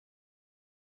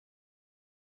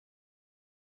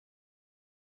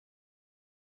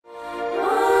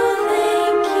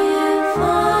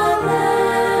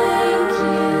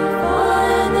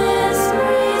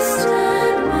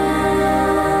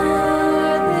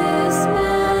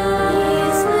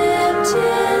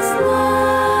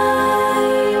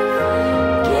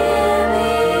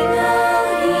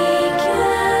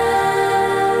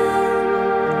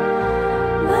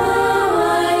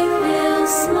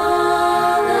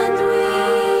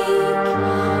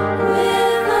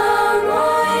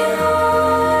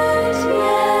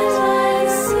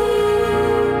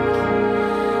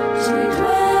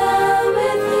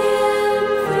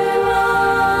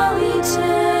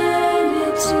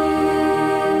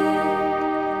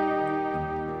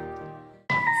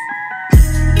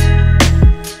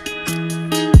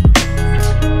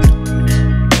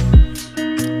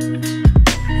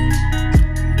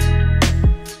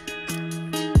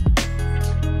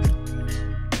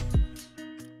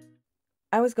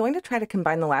I was going to try to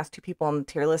combine the last two people on the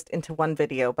tier list into one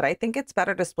video, but I think it's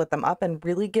better to split them up and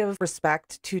really give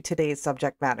respect to today's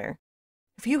subject matter.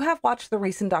 If you have watched the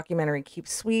recent documentary Keep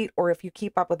Sweet, or if you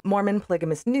keep up with Mormon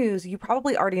Polygamist news, you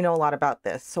probably already know a lot about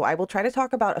this, so I will try to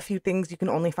talk about a few things you can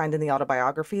only find in the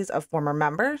autobiographies of former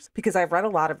members, because I've read a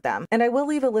lot of them, and I will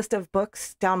leave a list of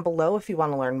books down below if you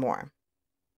want to learn more.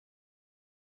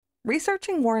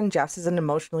 Researching Warren Jeffs is an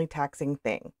emotionally taxing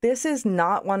thing. This is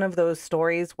not one of those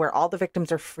stories where all the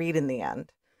victims are freed in the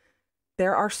end.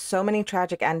 There are so many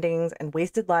tragic endings and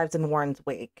wasted lives in Warren's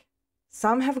wake.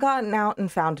 Some have gotten out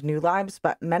and found new lives,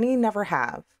 but many never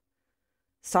have.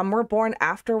 Some were born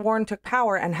after Warren took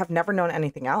power and have never known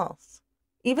anything else.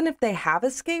 Even if they have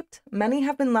escaped, many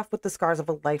have been left with the scars of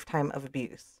a lifetime of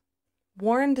abuse.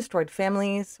 Warren destroyed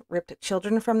families, ripped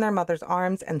children from their mother's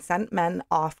arms, and sent men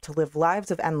off to live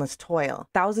lives of endless toil,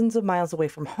 thousands of miles away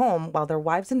from home, while their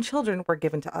wives and children were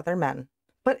given to other men.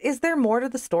 But is there more to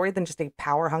the story than just a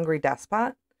power-hungry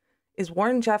despot? Is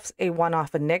Warren Jeffs a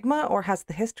one-off enigma, or has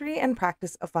the history and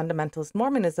practice of fundamentalist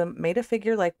Mormonism made a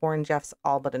figure like Warren Jeffs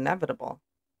all but inevitable?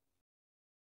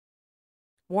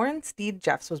 Warren Steed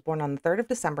Jeffs was born on the 3rd of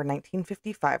December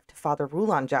 1955 to Father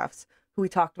Rulon Jeffs, who we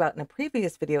talked about in a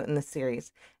previous video in this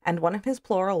series, and one of his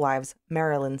plural wives,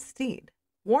 Marilyn Steed.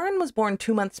 Warren was born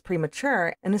 2 months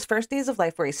premature, and his first days of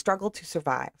life were a struggle to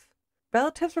survive.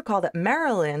 Relatives recall that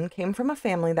Marilyn came from a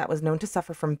family that was known to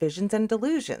suffer from visions and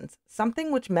delusions,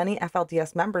 something which many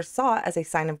FLDS members saw as a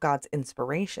sign of God's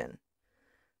inspiration.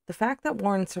 The fact that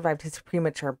Warren survived his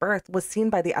premature birth was seen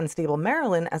by the unstable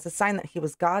Marilyn as a sign that he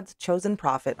was God's chosen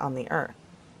prophet on the earth.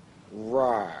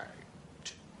 Right.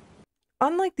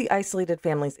 Unlike the isolated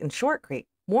families in Short Creek,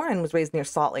 Warren was raised near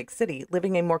Salt Lake City,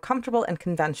 living a more comfortable and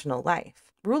conventional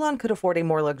life. Rulon could afford a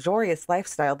more luxurious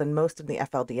lifestyle than most of the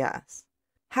FLDS.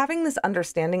 Having this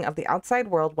understanding of the outside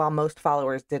world while most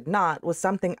followers did not was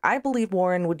something I believe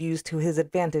Warren would use to his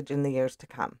advantage in the years to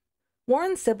come.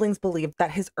 Warren's siblings believed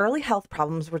that his early health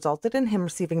problems resulted in him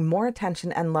receiving more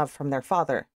attention and love from their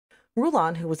father.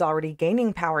 Rulon, who was already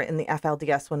gaining power in the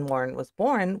FLDS when Warren was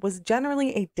born, was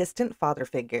generally a distant father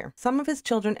figure. Some of his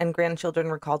children and grandchildren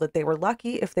recalled that they were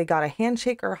lucky if they got a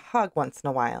handshake or a hug once in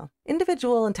a while.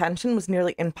 Individual attention was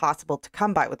nearly impossible to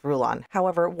come by with Rulon.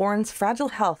 However, Warren's fragile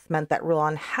health meant that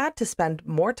Rulon had to spend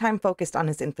more time focused on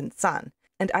his infant son,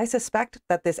 and I suspect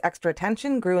that this extra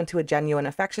attention grew into a genuine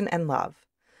affection and love.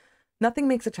 Nothing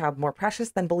makes a child more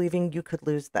precious than believing you could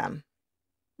lose them.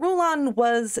 Rulon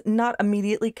was not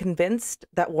immediately convinced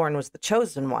that Warren was the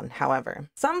chosen one, however.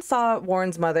 Some saw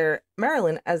Warren's mother,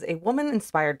 Marilyn, as a woman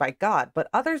inspired by God, but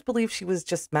others believed she was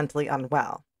just mentally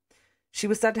unwell. She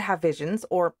was said to have visions,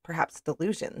 or perhaps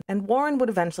delusions, and Warren would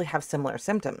eventually have similar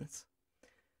symptoms.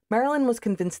 Marilyn was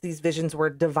convinced these visions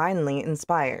were divinely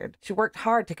inspired. She worked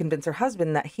hard to convince her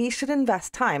husband that he should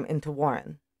invest time into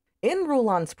Warren. In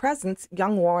Rulon's presence,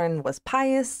 young Warren was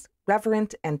pious,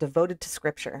 reverent, and devoted to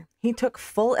scripture. He took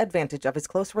full advantage of his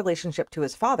close relationship to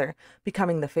his father,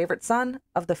 becoming the favorite son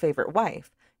of the favorite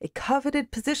wife, a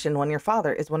coveted position when your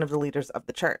father is one of the leaders of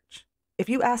the church. If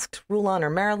you asked Rulon or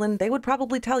Marilyn, they would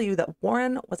probably tell you that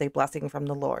Warren was a blessing from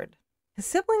the Lord. His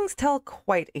siblings tell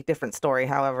quite a different story,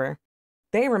 however.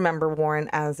 They remember Warren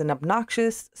as an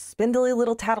obnoxious, spindly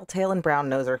little tattletale and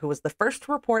brown-noser who was the first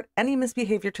to report any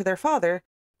misbehavior to their father,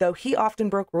 though he often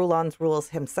broke Rulon's rules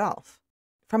himself.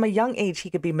 From a young age, he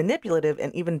could be manipulative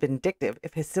and even vindictive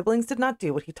if his siblings did not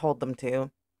do what he told them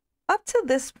to. Up to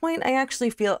this point, I actually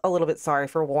feel a little bit sorry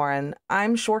for Warren.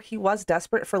 I'm sure he was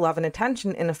desperate for love and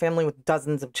attention in a family with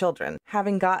dozens of children.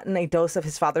 Having gotten a dose of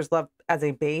his father's love as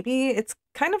a baby, it's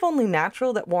kind of only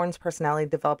natural that Warren's personality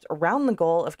developed around the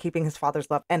goal of keeping his father's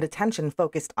love and attention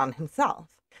focused on himself.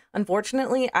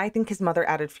 Unfortunately, I think his mother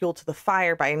added fuel to the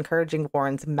fire by encouraging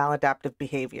Warren's maladaptive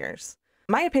behaviors.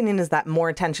 My opinion is that more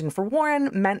attention for Warren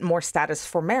meant more status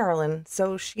for Marilyn,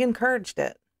 so she encouraged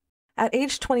it. At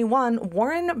age 21,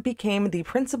 Warren became the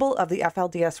principal of the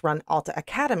FLDS-run Alta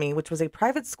Academy, which was a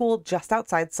private school just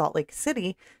outside Salt Lake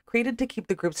City, created to keep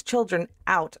the group's children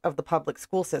out of the public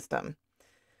school system.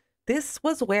 This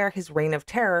was where his reign of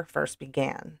terror first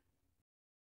began.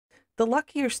 The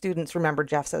luckier students remember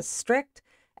Jeffs as strict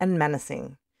and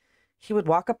menacing. He would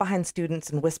walk up behind students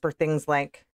and whisper things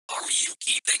like, "Are you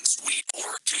keeping sweet,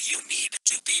 or do you need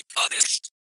to be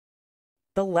punished?"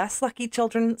 The less lucky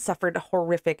children suffered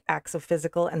horrific acts of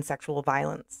physical and sexual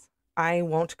violence. I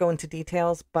won't go into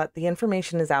details, but the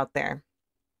information is out there.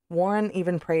 Warren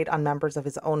even preyed on members of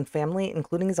his own family,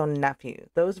 including his own nephew.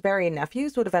 Those very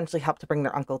nephews would eventually help to bring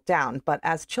their uncle down, but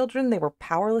as children, they were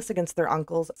powerless against their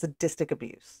uncle's sadistic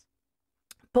abuse.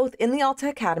 Both in the Alta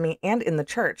Academy and in the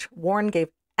church, Warren gave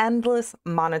endless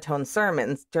monotone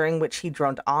sermons during which he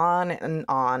droned on and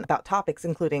on about topics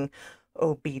including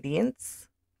obedience,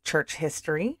 church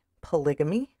history,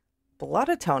 polygamy, blood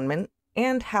atonement,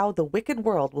 and how the wicked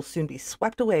world will soon be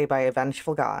swept away by a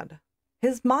vengeful God.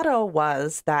 His motto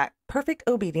was that perfect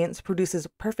obedience produces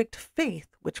perfect faith,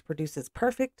 which produces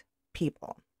perfect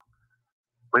people.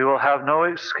 We will have no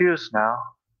excuse now.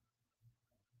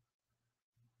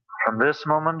 From this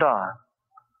moment on,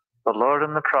 the Lord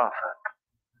and the prophet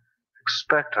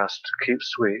expect us to keep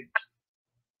sweet.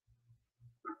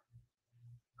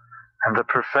 And the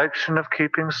perfection of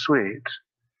keeping sweet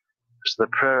is the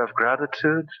prayer of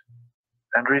gratitude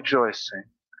and rejoicing.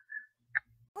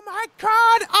 Oh my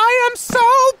God, I am so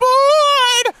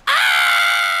bored!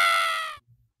 Ah!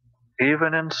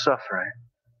 Even in suffering,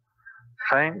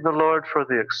 thank the Lord for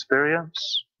the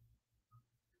experience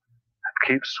and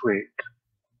keep sweet.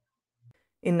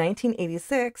 In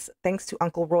 1986, thanks to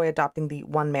Uncle Roy adopting the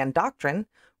one-man doctrine,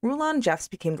 Rulon Jeffs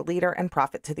became the leader and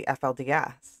prophet to the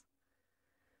FLDS.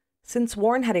 Since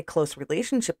Warren had a close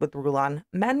relationship with Rulon,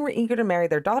 men were eager to marry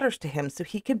their daughters to him so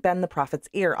he could bend the prophet's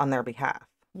ear on their behalf.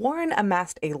 Warren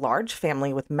amassed a large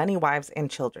family with many wives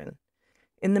and children.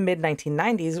 In the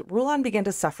mid-1990s, Rulon began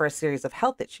to suffer a series of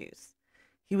health issues.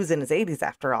 He was in his 80s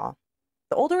after all.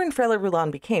 The older and frailer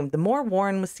Rulon became, the more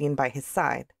Warren was seen by his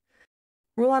side.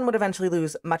 Rulon would eventually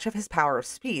lose much of his power of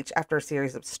speech after a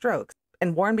series of strokes,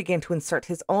 and Warren began to insert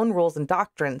his own rules and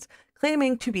doctrines,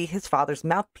 claiming to be his father's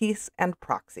mouthpiece and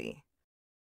proxy.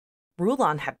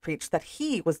 Rulon had preached that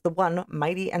he was the one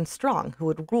mighty and strong who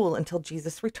would rule until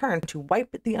Jesus returned to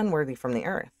wipe the unworthy from the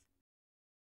earth.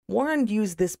 Warren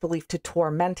used this belief to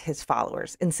torment his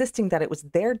followers, insisting that it was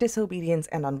their disobedience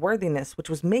and unworthiness which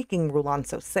was making Rulon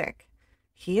so sick.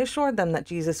 He assured them that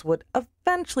Jesus would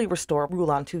eventually restore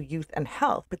Rulon to youth and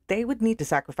health, but they would need to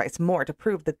sacrifice more to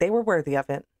prove that they were worthy of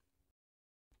it.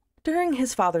 During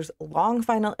his father's long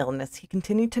final illness, he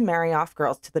continued to marry off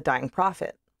girls to the dying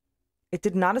prophet. It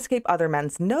did not escape other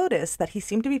men's notice that he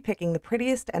seemed to be picking the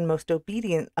prettiest and most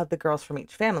obedient of the girls from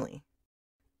each family.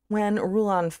 When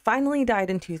Rulon finally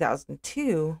died in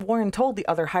 2002, Warren told the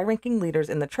other high-ranking leaders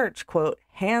in the church, quote,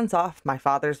 "Hands off my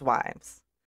father's wives."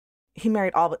 He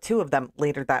married all but 2 of them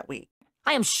later that week.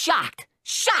 I am shocked.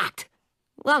 Shocked!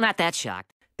 Well, not that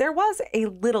shocked. There was a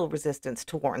little resistance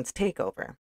to Warren's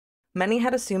takeover. Many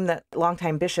had assumed that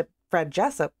longtime Bishop Fred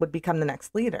Jessup would become the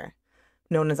next leader.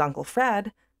 Known as Uncle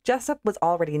Fred, Jessup was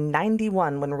already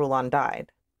 91 when Rulon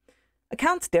died.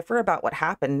 Accounts differ about what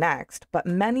happened next, but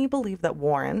many believe that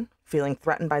Warren, feeling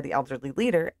threatened by the elderly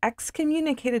leader,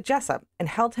 excommunicated Jessup and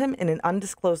held him in an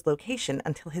undisclosed location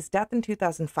until his death in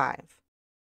 2005.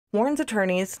 Warren's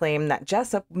attorneys claim that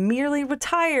Jessup merely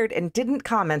retired and didn't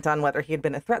comment on whether he had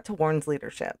been a threat to Warren's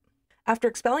leadership. After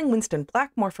expelling Winston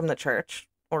Blackmore from the church,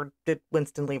 or did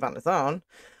Winston leave on his own,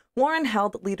 Warren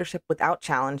held leadership without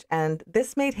challenge, and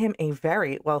this made him a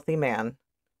very wealthy man.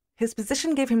 His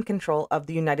position gave him control of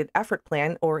the United Effort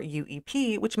Plan, or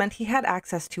UEP, which meant he had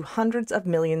access to hundreds of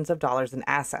millions of dollars in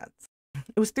assets.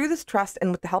 It was through this trust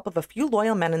and with the help of a few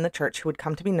loyal men in the church who would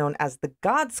come to be known as the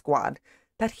God Squad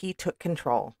that he took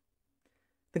control.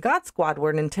 The God Squad were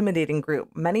an intimidating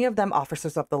group, many of them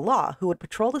officers of the law, who would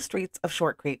patrol the streets of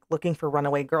Short Creek looking for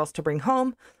runaway girls to bring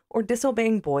home or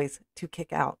disobeying boys to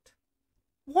kick out.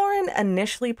 Warren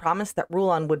initially promised that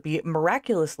Rulon would be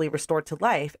miraculously restored to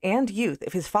life and youth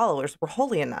if his followers were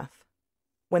holy enough.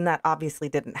 When that obviously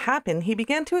didn't happen, he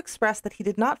began to express that he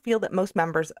did not feel that most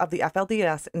members of the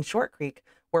FLDS in Short Creek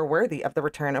were worthy of the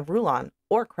return of Rulon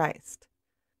or Christ.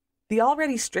 The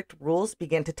already strict rules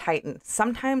began to tighten,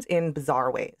 sometimes in bizarre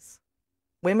ways.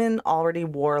 Women already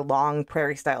wore long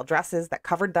prairie-style dresses that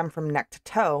covered them from neck to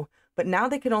toe, but now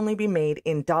they could only be made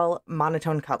in dull,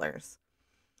 monotone colors.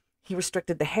 He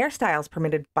restricted the hairstyles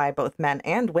permitted by both men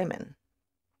and women.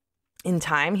 In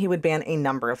time, he would ban a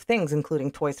number of things, including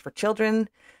toys for children,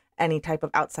 any type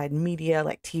of outside media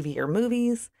like TV or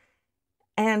movies,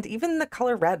 and even the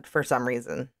color red for some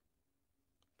reason.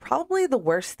 Probably the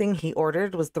worst thing he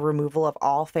ordered was the removal of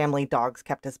all family dogs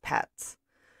kept as pets.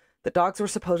 The dogs were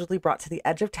supposedly brought to the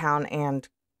edge of town and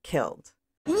killed.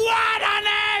 What an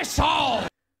asshole!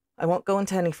 I won't go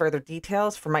into any further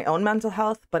details for my own mental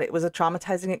health, but it was a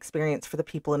traumatizing experience for the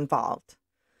people involved.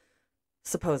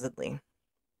 Supposedly.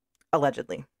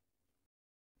 Allegedly.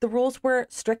 The rules were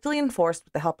strictly enforced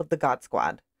with the help of the God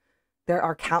Squad. There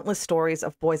are countless stories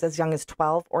of boys as young as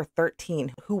 12 or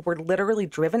 13 who were literally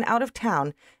driven out of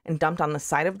town and dumped on the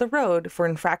side of the road for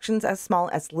infractions as small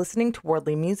as listening to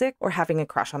worldly music or having a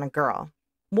crush on a girl.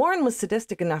 Warren was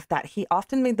sadistic enough that he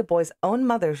often made the boys' own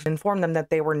mothers inform them that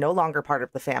they were no longer part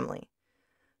of the family.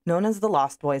 Known as the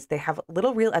Lost Boys, they have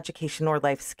little real education or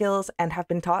life skills and have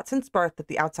been taught since birth that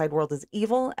the outside world is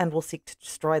evil and will seek to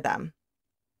destroy them.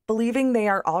 Believing they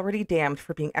are already damned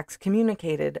for being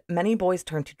excommunicated, many boys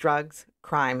turn to drugs,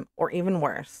 crime, or even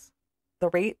worse. The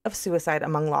rate of suicide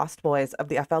among lost boys of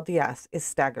the FLDS is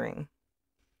staggering.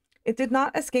 It did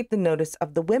not escape the notice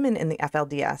of the women in the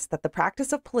FLDS that the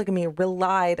practice of polygamy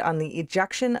relied on the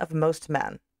ejection of most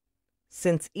men.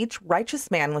 Since each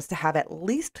righteous man was to have at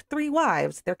least 3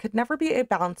 wives, there could never be a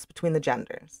balance between the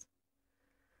genders.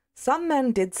 Some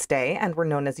men did stay and were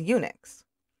known as eunuchs.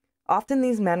 Often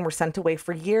these men were sent away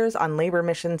for years on labor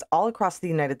missions all across the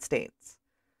United States.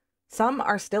 Some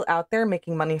are still out there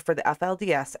making money for the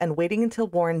FLDS and waiting until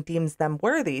Warren deems them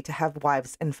worthy to have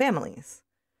wives and families.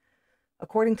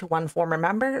 According to one former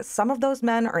member, some of those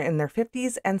men are in their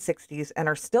 50s and 60s and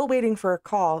are still waiting for a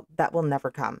call that will never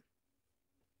come.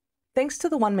 Thanks to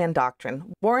the one-man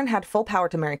doctrine, Warren had full power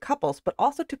to marry couples, but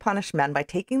also to punish men by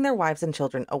taking their wives and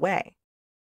children away.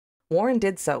 Warren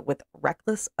did so with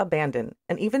reckless abandon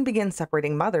and even began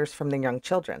separating mothers from their young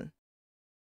children.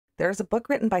 There is a book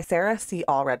written by Sarah C.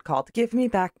 Allred called Give Me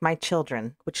Back My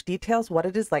Children, which details what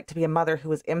it is like to be a mother who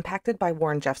was impacted by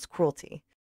Warren Jeff's cruelty.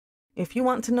 If you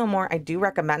want to know more, I do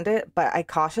recommend it, but I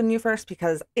caution you first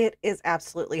because it is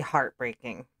absolutely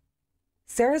heartbreaking.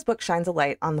 Sarah's book shines a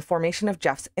light on the formation of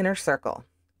Jeff's inner circle,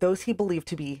 those he believed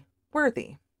to be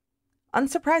worthy.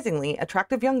 Unsurprisingly,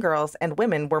 attractive young girls and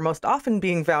women were most often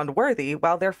being found worthy,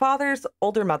 while their fathers,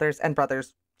 older mothers, and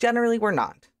brothers generally were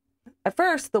not. At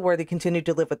first, the worthy continued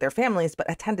to live with their families,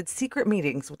 but attended secret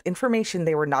meetings with information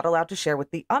they were not allowed to share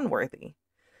with the unworthy.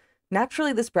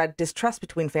 Naturally, this bred distrust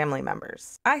between family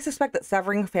members. I suspect that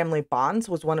severing family bonds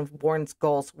was one of Warren's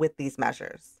goals with these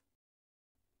measures.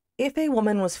 If a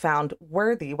woman was found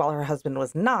worthy while her husband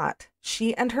was not,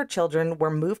 she and her children were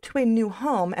moved to a new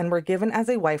home and were given as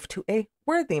a wife to a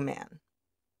worthy man.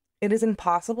 It is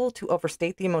impossible to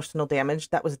overstate the emotional damage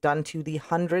that was done to the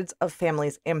hundreds of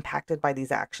families impacted by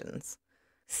these actions.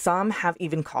 Some have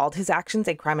even called his actions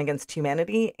a crime against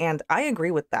humanity, and I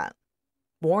agree with that.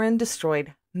 Warren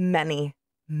destroyed many,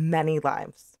 many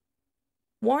lives.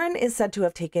 Warren is said to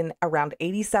have taken around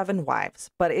 87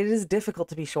 wives, but it is difficult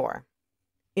to be sure.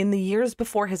 In the years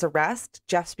before his arrest,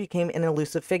 Jeffs became an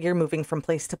elusive figure, moving from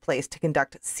place to place to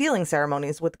conduct sealing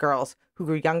ceremonies with girls who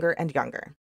grew younger and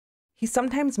younger. He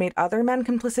sometimes made other men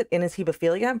complicit in his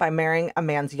hebephilia by marrying a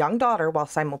man's young daughter while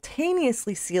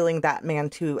simultaneously sealing that man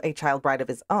to a child bride of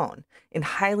his own in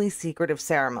highly secretive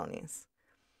ceremonies.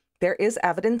 There is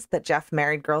evidence that Jeff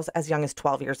married girls as young as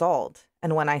 12 years old.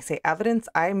 And when I say evidence,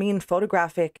 I mean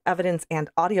photographic evidence and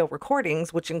audio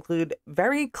recordings, which include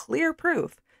very clear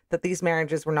proof that these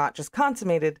marriages were not just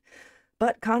consummated,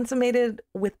 but consummated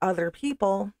with other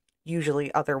people,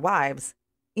 usually other wives,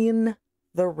 in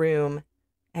the room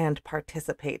and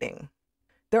participating.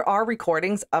 There are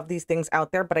recordings of these things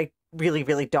out there, but I really,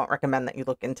 really don't recommend that you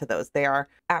look into those. They are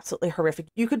absolutely horrific.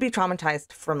 You could be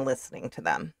traumatized from listening to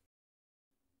them.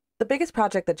 The biggest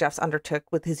project that Jeffs undertook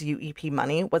with his UEP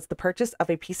money was the purchase of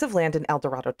a piece of land in El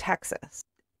Dorado, Texas.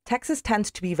 Texas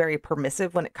tends to be very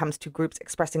permissive when it comes to groups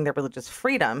expressing their religious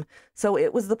freedom, so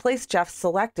it was the place Jeff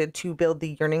selected to build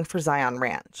the Yearning for Zion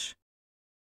Ranch.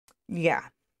 Yeah,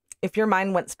 if your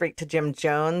mind went straight to Jim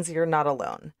Jones, you're not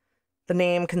alone. The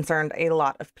name concerned a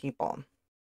lot of people.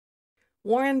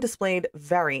 Warren displayed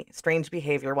very strange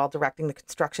behavior while directing the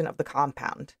construction of the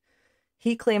compound.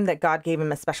 He claimed that God gave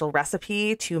him a special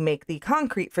recipe to make the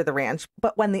concrete for the ranch,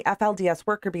 but when the FLDS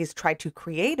worker bees tried to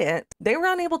create it, they were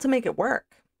unable to make it work.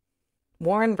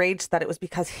 Warren raged that it was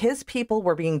because his people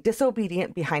were being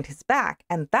disobedient behind his back,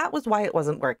 and that was why it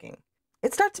wasn't working.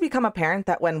 It starts to become apparent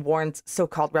that when Warren's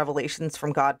so-called revelations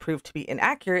from God proved to be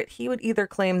inaccurate, he would either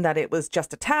claim that it was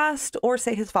just a test or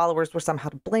say his followers were somehow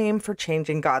to blame for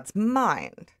changing God's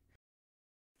mind.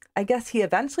 I guess he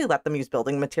eventually let them use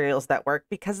building materials that worked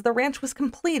because the ranch was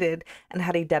completed and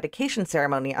had a dedication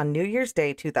ceremony on New Year's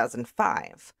Day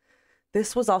 2005.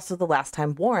 This was also the last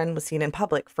time Warren was seen in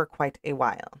public for quite a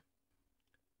while.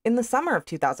 In the summer of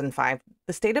 2005,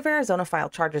 the state of Arizona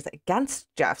filed charges against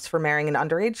Jeffs for marrying an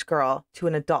underage girl to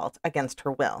an adult against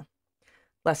her will.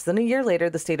 Less than a year later,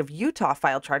 the state of Utah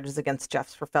filed charges against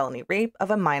Jeffs for felony rape of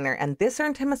a minor, and this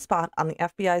earned him a spot on the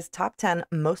FBI's top 10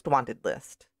 most wanted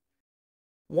list.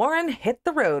 Warren hit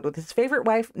the road with his favorite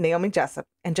wife, Naomi Jessup,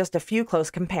 and just a few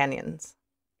close companions.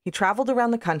 He traveled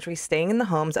around the country, staying in the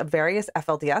homes of various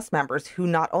FLDS members who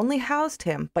not only housed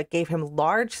him, but gave him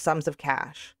large sums of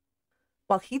cash.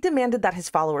 While he demanded that his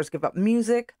followers give up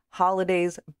music,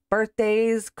 holidays,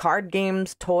 birthdays, card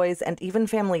games, toys, and even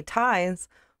family ties,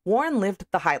 Warren lived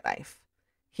the high life.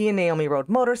 He and Naomi rode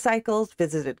motorcycles,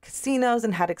 visited casinos,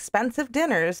 and had expensive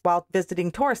dinners while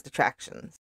visiting tourist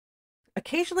attractions.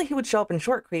 Occasionally, he would show up in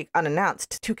Short Creek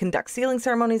unannounced to conduct sealing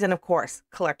ceremonies and, of course,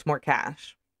 collect more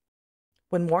cash.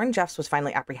 When Warren Jeffs was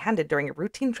finally apprehended during a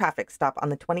routine traffic stop on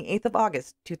the 28th of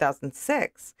August,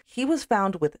 2006, he was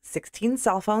found with 16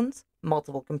 cell phones,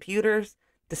 multiple computers,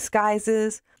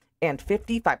 disguises, and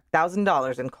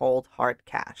 $55,000 in cold, hard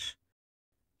cash.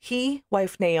 He,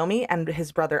 wife Naomi, and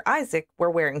his brother Isaac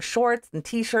were wearing shorts and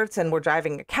t-shirts and were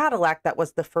driving a Cadillac that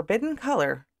was the forbidden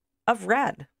color of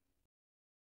red.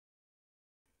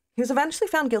 He was eventually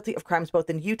found guilty of crimes both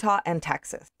in Utah and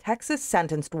Texas. Texas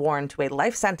sentenced Warren to a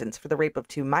life sentence for the rape of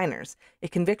 2 minors, a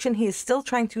conviction he is still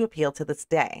trying to appeal to this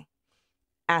day.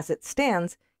 As it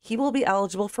stands, he will be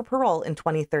eligible for parole in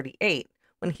 2038,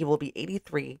 when he will be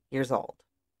 83 years old.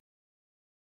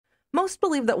 Most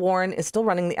believe that Warren is still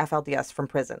running the FLDS from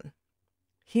prison.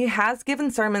 He has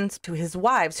given sermons to his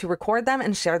wives who record them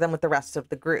and share them with the rest of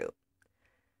the group.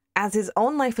 As his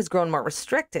own life has grown more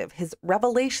restrictive, his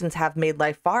revelations have made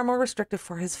life far more restrictive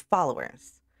for his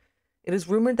followers. It is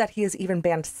rumored that he has even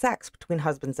banned sex between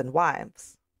husbands and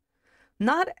wives.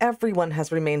 Not everyone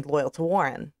has remained loyal to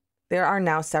Warren. There are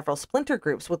now several splinter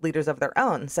groups with leaders of their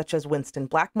own, such as Winston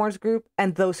Blackmore's group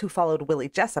and those who followed Willie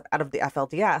Jessup out of the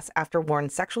FLDS after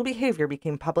Warren's sexual behavior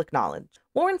became public knowledge.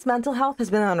 Warren's mental health has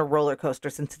been on a roller coaster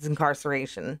since his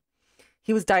incarceration.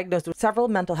 He was diagnosed with several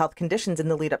mental health conditions in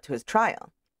the lead up to his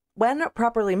trial. When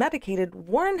properly medicated,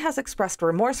 Warren has expressed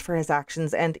remorse for his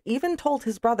actions and even told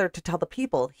his brother to tell the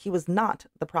people he was not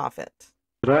the prophet.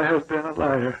 But I have been a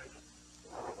liar.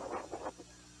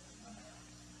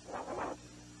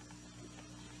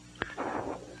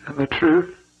 And the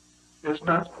truth is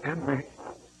not in me.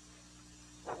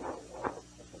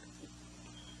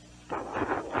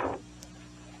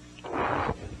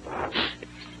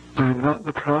 I am not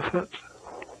the prophet.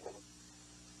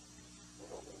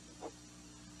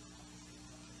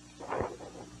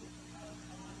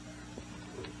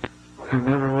 I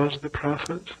never was the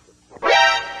prophet.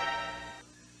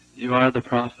 You are the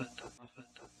prophet.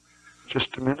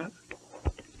 Just a minute.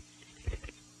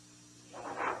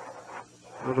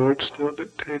 The Lord's still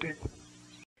dictating.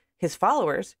 His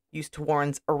followers, used to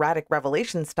Warren's erratic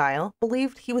revelation style,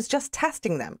 believed he was just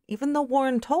testing them, even though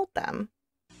Warren told them.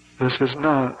 This is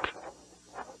not.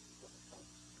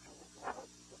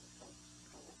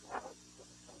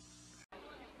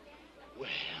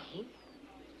 Well,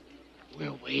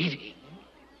 we're waiting.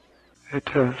 A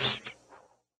test.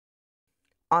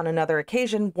 On another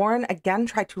occasion, Warren again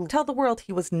tried to tell the world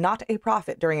he was not a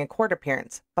prophet during a court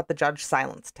appearance, but the judge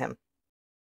silenced him.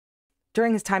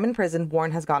 During his time in prison,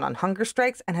 Warren has gone on hunger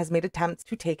strikes and has made attempts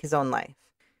to take his own life.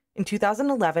 In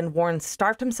 2011, Warren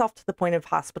starved himself to the point of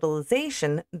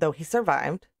hospitalization, though he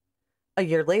survived. A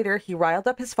year later, he riled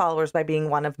up his followers by being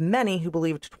one of many who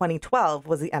believed 2012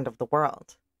 was the end of the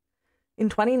world. In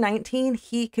 2019,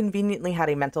 he conveniently had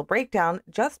a mental breakdown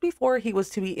just before he was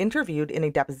to be interviewed in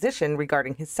a deposition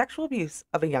regarding his sexual abuse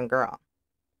of a young girl.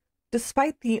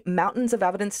 Despite the mountains of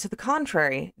evidence to the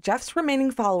contrary, Jeff's remaining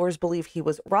followers believe he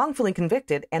was wrongfully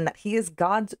convicted and that he is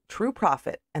God's true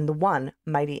prophet and the one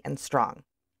mighty and strong.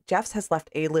 Jeffs has left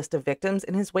a list of victims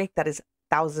in his wake that is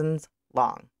thousands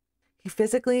long. He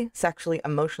physically, sexually,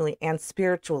 emotionally, and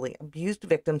spiritually abused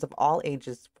victims of all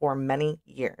ages for many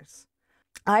years.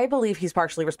 I believe he's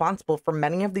partially responsible for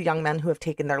many of the young men who have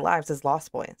taken their lives as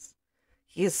lost boys.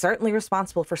 He is certainly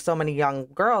responsible for so many young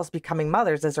girls becoming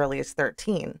mothers as early as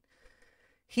 13.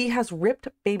 He has ripped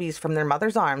babies from their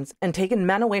mother's arms and taken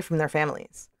men away from their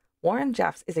families. Warren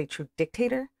Jeffs is a true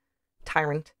dictator,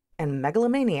 tyrant, and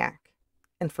megalomaniac.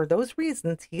 And for those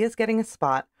reasons, he is getting a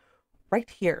spot right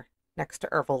here next to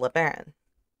Ervil LeBaron.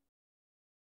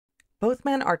 Both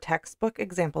men are textbook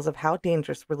examples of how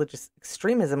dangerous religious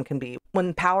extremism can be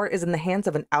when power is in the hands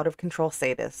of an out-of-control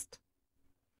sadist.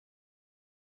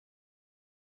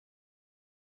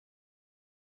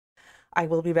 I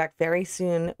will be back very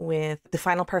soon with the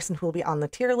final person who will be on the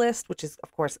tier list, which is,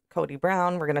 of course, Cody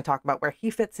Brown. We're going to talk about where he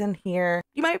fits in here.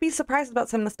 You might be surprised about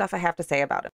some of the stuff I have to say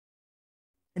about him.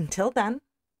 Until then,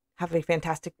 have a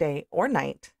fantastic day or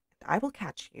night, and I will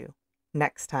catch you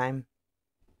next time.